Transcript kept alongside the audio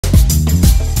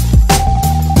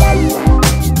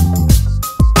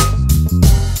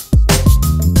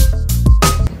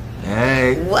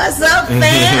up,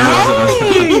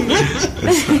 fam?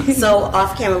 So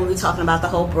off camera, we were talking about the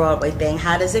whole Broadway thing.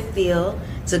 How does it feel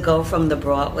to go from the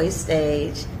Broadway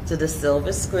stage to the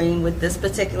silver screen with this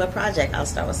particular project? I'll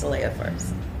start with Solea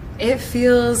first. It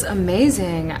feels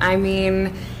amazing. I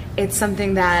mean, it's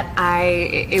something that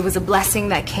it was a blessing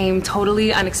that came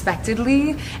totally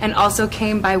unexpectedly and also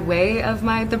came by way of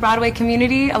the Broadway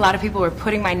community. A lot of people were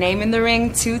putting my name in the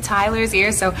ring to Tyler's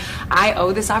ears, so I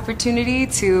owe this opportunity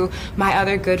to my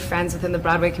other good friends within the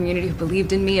Broadway community who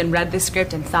believed in me and read the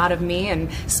script and thought of me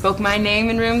and spoke my name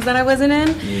in rooms that I wasn't in.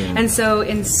 Yeah. And so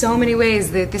in so many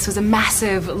ways, this was a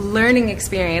massive learning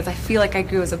experience. I feel like I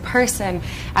grew as a person,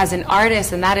 as an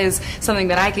artist, and that is something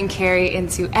that I can carry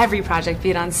into every project, be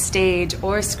it on stage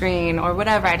or screen or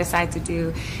whatever I decide to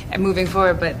do moving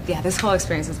forward. But yeah, this whole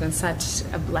experience has been such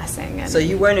a blessing. And so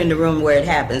you weren't in the room where it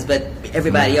happens, but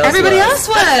everybody else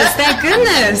was. Thank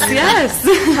goodness. Yes.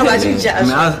 How about you, Josh? I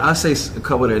mean, I'll say a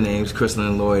couple of their names, Crystal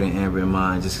and Lloyd and Amber and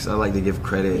mine, just because I like to give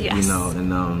credit, yes. You know,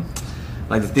 and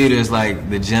like the theater is like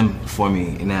the gym for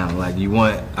me now. Like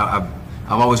I've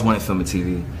always wanted film and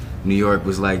TV. New York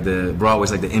was like Broadway's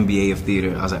like the NBA of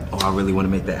theater. I was like, oh, I really want to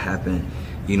make that happen,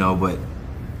 you know, but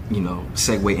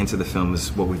segue into the film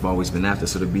is what we've always been after.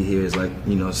 So to be here is like,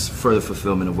 it's further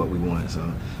fulfillment of what we want.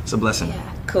 So it's a blessing.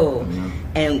 Yeah, cool.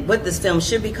 And what this film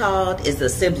should be called is The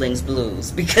Siblings Blues,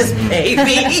 because baby,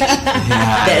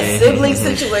 that sibling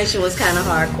situation was kind of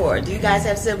hardcore. Do you guys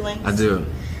have siblings? I do.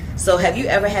 So have you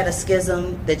ever had a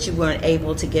schism that you weren't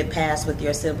able to get past with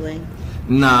your sibling?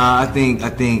 Nah, I think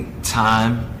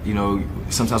time,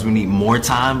 sometimes we need more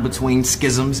time between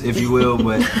schisms, if you will,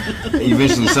 but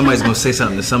eventually somebody's going to say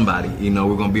something to somebody,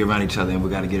 we're going to be around each other and we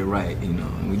got to get it right,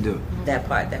 and we do. That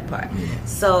part. Yeah.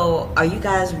 So are you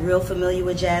guys real familiar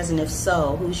with jazz, and if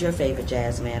so, who's your favorite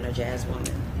jazz man or jazz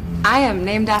woman? I am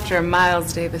named after a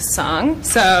Miles Davis song,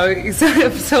 so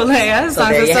Solea, songs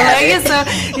there of you have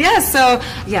Solea.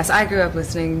 it. Yes, I grew up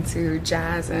listening to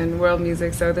jazz and world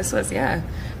music, so this was,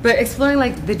 But exploring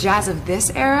like the jazz of this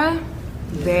era,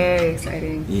 very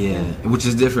exciting. Yeah, which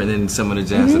is different than some of the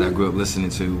jazz that I grew up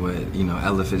listening to. But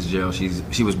Ella Fitzgerald,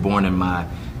 she was born in my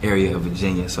area of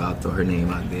Virginia, so I'll throw her name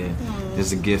out there.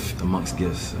 There's a gift amongst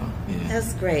gifts, so yeah.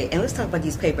 That's great. And let's talk about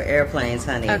these paper airplanes,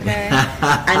 honey. Okay.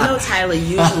 I know Tyler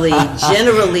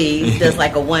generally does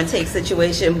like a one-take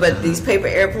situation, but these paper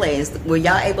airplanes, were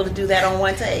y'all able to do that on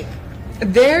one take?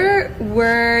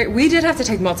 We did have to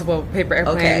take multiple paper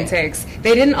airplane takes.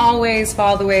 They didn't always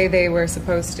fall the way they were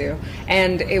supposed to,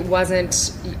 and it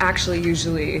wasn't actually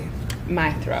usually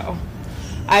my throw.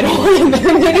 I don't want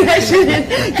to, maybe I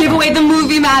shouldn't give away the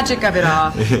movie magic of it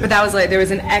all, but that was like, there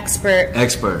was an expert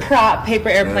prop paper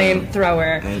airplane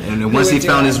thrower. And once he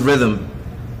found his rhythm,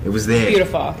 it was there.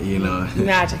 Beautiful.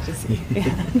 Magic to see.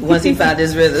 Yeah. Once he found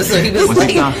his rhythm, so he was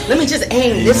like, let me just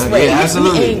aim this way. Yeah,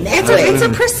 absolutely. It's a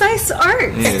precise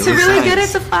art to really get it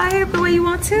to fly the way you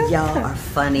want to. Y'all are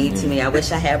funny to me. I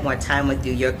wish I had more time with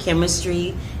you. Your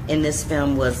chemistry in this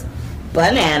film was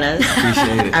bananas.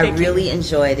 Appreciate it. I really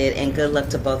enjoyed it, and good luck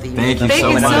to both of you. Thank you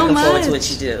so much. I'm looking forward to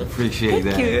what you do. Appreciate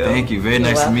that. Thank you. Very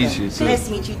nice to meet you, too. Nice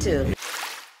to meet you, too.